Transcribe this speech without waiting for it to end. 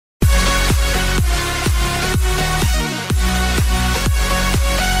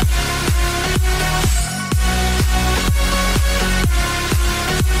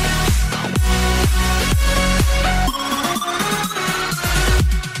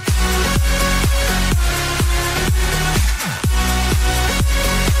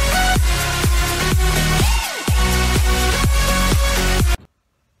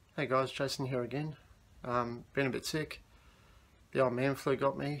guys, Jason here again. Been a bit sick. The old man flu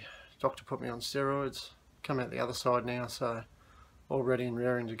got me. Doctor put me on steroids. Come out the other side now, so all ready and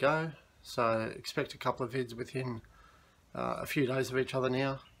raring to go. So expect a couple of vids within a few days of each other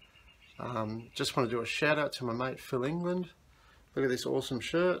now. Just want to do a shout out to my mate Phil England. Look at this awesome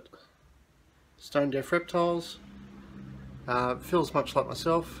shirt. Stone Deaf Reptiles. Phil's much like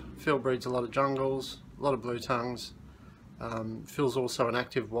myself. Phil breeds a lot of jungles, a lot of blue tongues. Phil's also an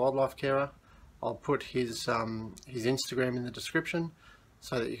active wildlife carer. I'll put his Instagram in the description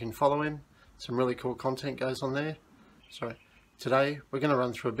so that you can follow him. Some really cool content goes on there. So today we're going to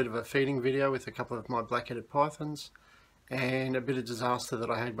run through a bit of a feeding video with a couple of my black-headed pythons and a bit of disaster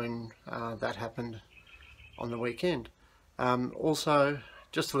that I had when that happened on the weekend. Also,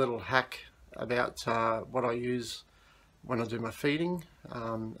 just a little hack about what I use when I do my feeding.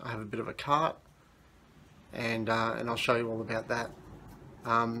 I have a bit of a cart, and I'll show you all about that.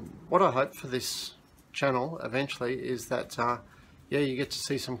 What I hope for this channel eventually is that yeah, you get to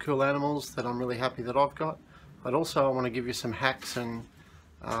see some cool animals that I'm really happy that I've got, but also I want to give you some hacks and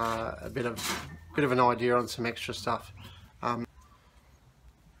a bit of an idea on some extra stuff. I've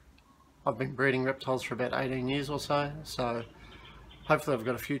been breeding reptiles for about 18 years or so, so hopefully I've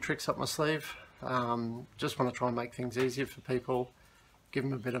got a few tricks up my sleeve. Just want to try and make things easier for people, give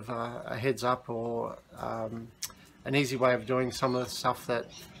them a bit of a heads up, or an easy way of doing some of the stuff that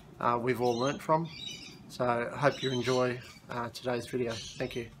we've all learnt from. So I hope you enjoy today's video.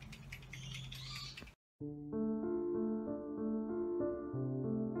 Thank you.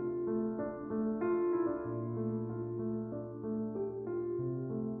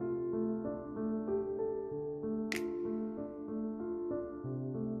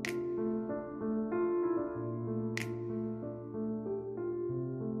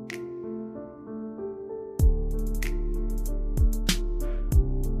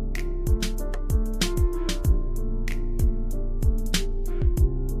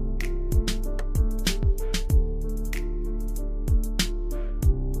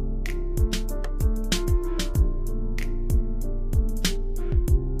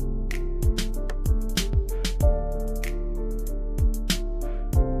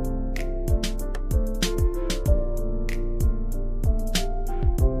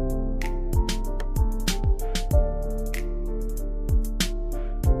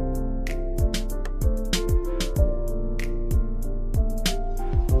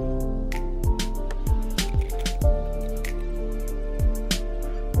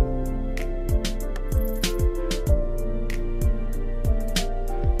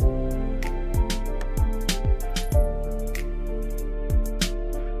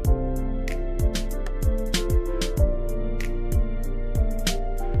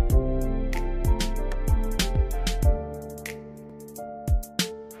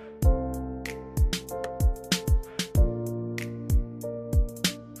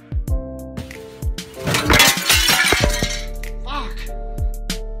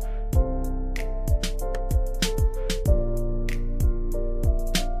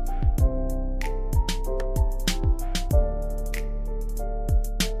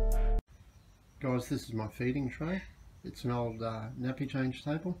 Guys, this is my feeding tray. It's an old nappy change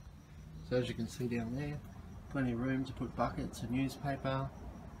table. So as you can see down there, plenty of room to put buckets and newspaper.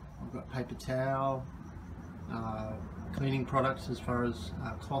 I've got paper towel, cleaning products as far as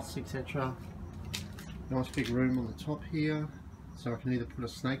cloths, etc. Nice big room on the top here, so I can either put a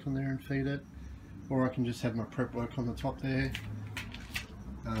snake on there and feed it, or I can just have my prep work on the top there.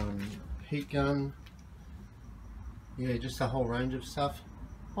 Heat gun, yeah, just a whole range of stuff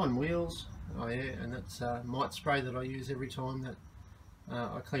on wheels. Oh yeah, and that's mite spray that I use every time that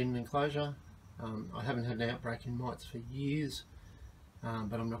I clean an enclosure. I haven't had an outbreak in mites for years,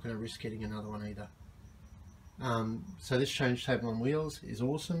 but I'm not going to risk getting another one either. So this change table on wheels is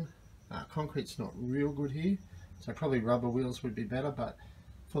awesome. Concrete's not real good here, so probably rubber wheels would be better, but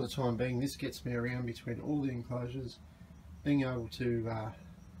for the time being this gets me around between all the enclosures, being able to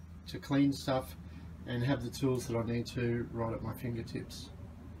clean stuff and have the tools that I need to right at my fingertips.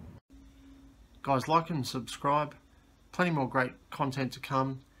 Guys, like and subscribe. Plenty more great content to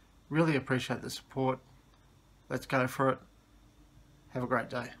come. Really appreciate the support. Let's go for it. Have a great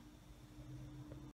day.